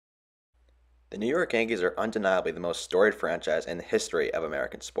The New York Yankees are undeniably the most storied franchise in the history of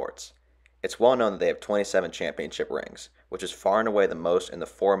American sports. It's well known that they have 27 championship rings, which is far and away the most in the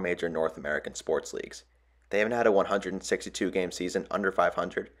four major North American sports leagues. They haven't had a 162-game season under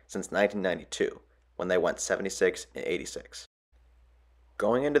 500 since 1992, when they went 76 and 86.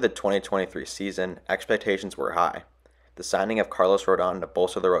 Going into the 2023 season, expectations were high. The signing of Carlos Rodon to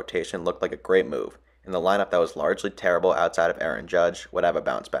bolster the rotation looked like a great move, and the lineup that was largely terrible outside of Aaron Judge would have a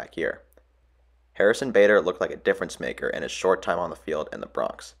bounce-back year. Harrison Bader looked like a difference maker in his short time on the field in the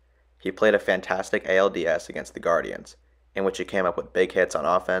Bronx. He played a fantastic ALDS against the Guardians, in which he came up with big hits on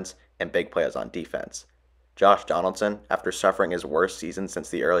offense and big plays on defense. Josh Donaldson, after suffering his worst season since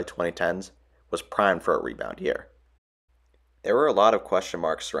the early 2010s, was primed for a rebound year. There were a lot of question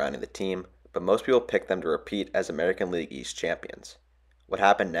marks surrounding the team, but most people picked them to repeat as American League East champions. What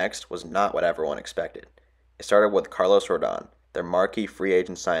happened next was not what everyone expected. It started with Carlos Rodon, their marquee free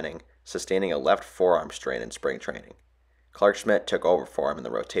agent signing, sustaining a left forearm strain in spring training. Clark Schmidt took over for him in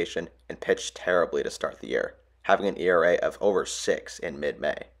the rotation and pitched terribly to start the year, having an ERA of over 6 in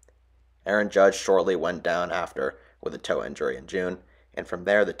mid-May. Aaron Judge shortly went down after with a toe injury in June, and from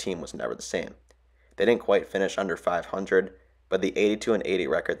there the team was never the same. They didn't quite finish under 500, but the 82-80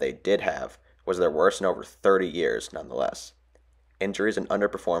 record they did have was their worst in over 30 years nonetheless. Injuries and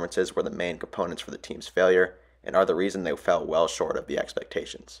underperformances were the main components for the team's failure and are the reason they fell well short of the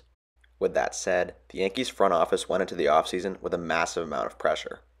expectations. With that said, the Yankees front office went into the offseason with a massive amount of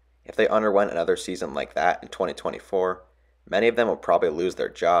pressure. If they underwent another season like that in 2024, many of them would probably lose their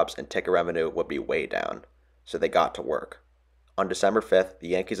jobs and ticket revenue would be way down, so they got to work. On December 5th, the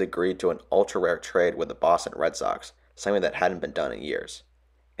Yankees agreed to an ultra-rare trade with the Boston Red Sox, something that hadn't been done in years.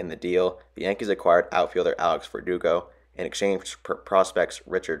 In the deal, the Yankees acquired outfielder Alex Verdugo in exchange for prospects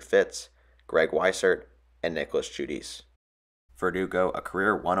Richard Fitts, Greg Weissert, and Nicholas Giudice. Verdugo, a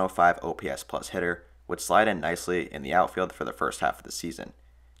career 105 OPS plus hitter, would slide in nicely in the outfield for the first half of the season.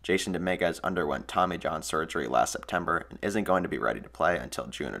 Jason Dominguez underwent Tommy John surgery last September and isn't going to be ready to play until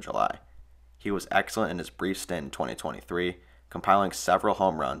June or July. He was excellent in his brief stint in 2023, compiling several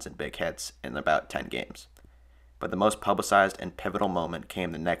home runs and big hits in about 10 games. But the most publicized and pivotal moment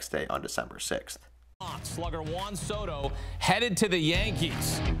came the next day on December 6th. Slugger Juan Soto headed to the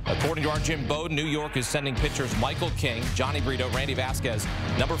Yankees. According to our Jim Bowden, New York is sending pitchers Michael King, Johnny Brito, Randy Vasquez,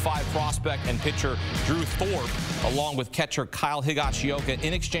 number 5 prospect and pitcher Drew Thorpe, along with catcher Kyle Higashioka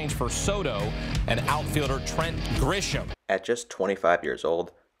in exchange for Soto and outfielder Trent Grisham. At just 25 years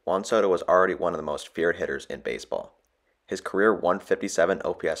old, Juan Soto was already one of the most feared hitters in baseball. His career 157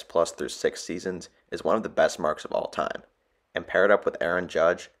 OPS plus through 6 seasons is one of the best marks of all time. And paired up with Aaron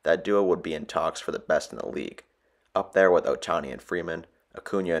Judge, that duo would be in talks for the best in the league, up there with Ohtani and Freeman,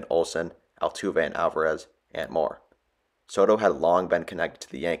 Acuna and Olsen, Altuve and Alvarez, and more. Soto had long been connected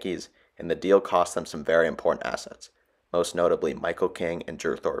to the Yankees, and the deal cost them some very important assets, most notably Michael King and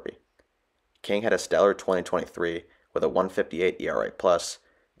Drew Thorpe. King had a stellar 2023 with a 158 ERA plus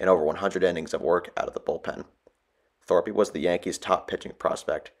and over 100 innings of work out of the bullpen. Thorpe was the Yankees' top pitching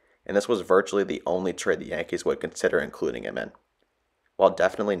prospect, and this was virtually the only trade the Yankees would consider including him in. While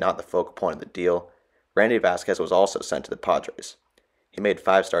definitely not the focal point of the deal, Randy Vasquez was also sent to the Padres. He made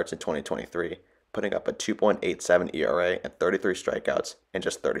 5 starts in 2023, putting up a 2.87 ERA and 33 strikeouts in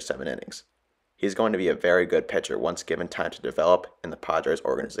just 37 innings. He's going to be a very good pitcher once given time to develop in the Padres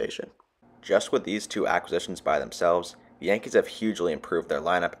organization. Just with these 2 acquisitions by themselves, the Yankees have hugely improved their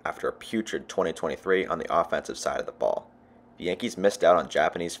lineup after a putrid 2023 on the offensive side of the ball. The Yankees missed out on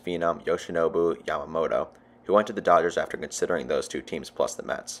Japanese phenom Yoshinobu Yamamoto, who went to the Dodgers after considering those 2 teams plus the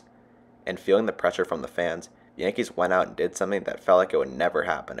Mets. And feeling the pressure from the fans, the Yankees went out and did something that felt like it would never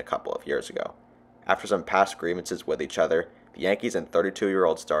happen a couple of years ago. After some past grievances with each other, the Yankees and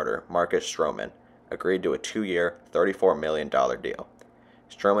 32-year-old starter Marcus Stroman agreed to a 2-year, $34 million deal.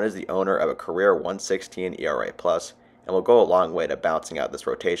 Stroman is the owner of a career 116 ERA plus and will go a long way to balancing out this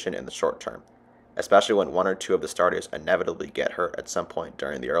rotation in the short term, especially when 1 or 2 of the starters inevitably get hurt at some point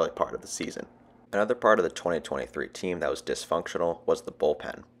during the early part of the season. Another part of the 2023 team that was dysfunctional was the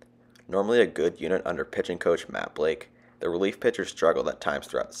bullpen. Normally a good unit under pitching coach Matt Blake, the relief pitchers struggled at times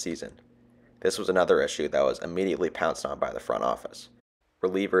throughout the season. This was another issue that was immediately pounced on by the front office.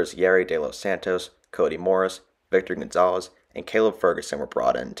 Relievers Yeri De Los Santos, Cody Morris, Victor Gonzalez, and Caleb Ferguson were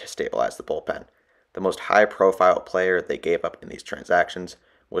brought in to stabilize the bullpen. The most high-profile player they gave up in these transactions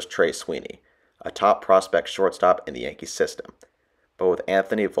was Trey Sweeney, a top prospect shortstop in the Yankees system. But with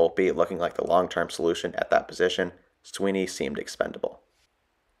Anthony Volpe looking like the long-term solution at that position, Sweeney seemed expendable.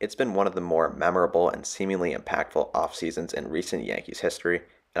 It's been one of the more memorable and seemingly impactful off-seasons in recent Yankees history,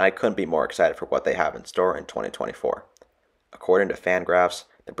 and I couldn't be more excited for what they have in store in 2024. According to Fangraphs,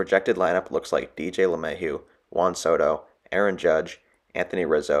 The projected lineup looks like DJ LeMahieu, Juan Soto, Aaron Judge, Anthony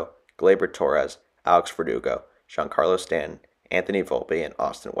Rizzo, Gleyber Torres, Alex Verdugo, Giancarlo Stanton, Anthony Volpe, and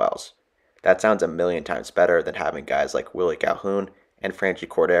Austin Wells. That sounds a million times better than having guys like Willie Calhoun and Franchi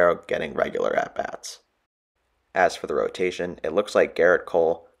Cordero getting regular at-bats. As for the rotation, it looks like Garrett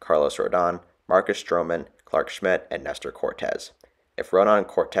Cole, Carlos Rodon, Marcus Stroman, Clark Schmidt, and Nestor Cortez. If Rodon and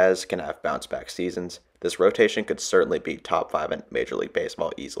Cortez can have bounce-back seasons, this rotation could certainly be top 5 in Major League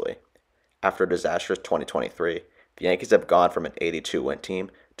Baseball easily. After a disastrous 2023, the Yankees have gone from an 82-win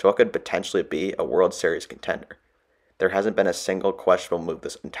team to what could potentially be a World Series contender. There hasn't been a single questionable move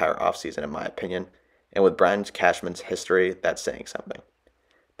this entire offseason, in my opinion, and with Brian Cashman's history, that's saying something.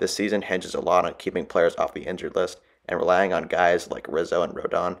 This season hinges a lot on keeping players off the injured list and relying on guys like Rizzo and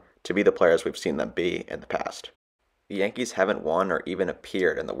Rodon to be the players we've seen them be in the past. The Yankees haven't won or even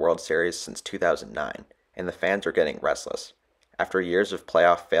appeared in the World Series since 2009, and the fans are getting restless. After years of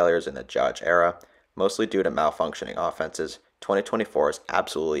playoff failures in the Judge era, mostly due to malfunctioning offenses, 2024 is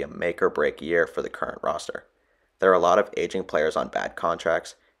absolutely a make-or-break year for the current roster. There are a lot of aging players on bad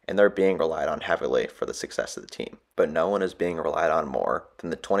contracts, and they're being relied on heavily for the success of the team. But no one is being relied on more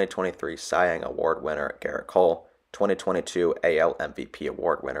than the 2023 Cy Young Award winner Garrett Cole, 2022 AL MVP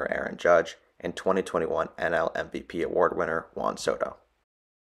Award winner Aaron Judge, and 2021 NL MVP Award winner Juan Soto.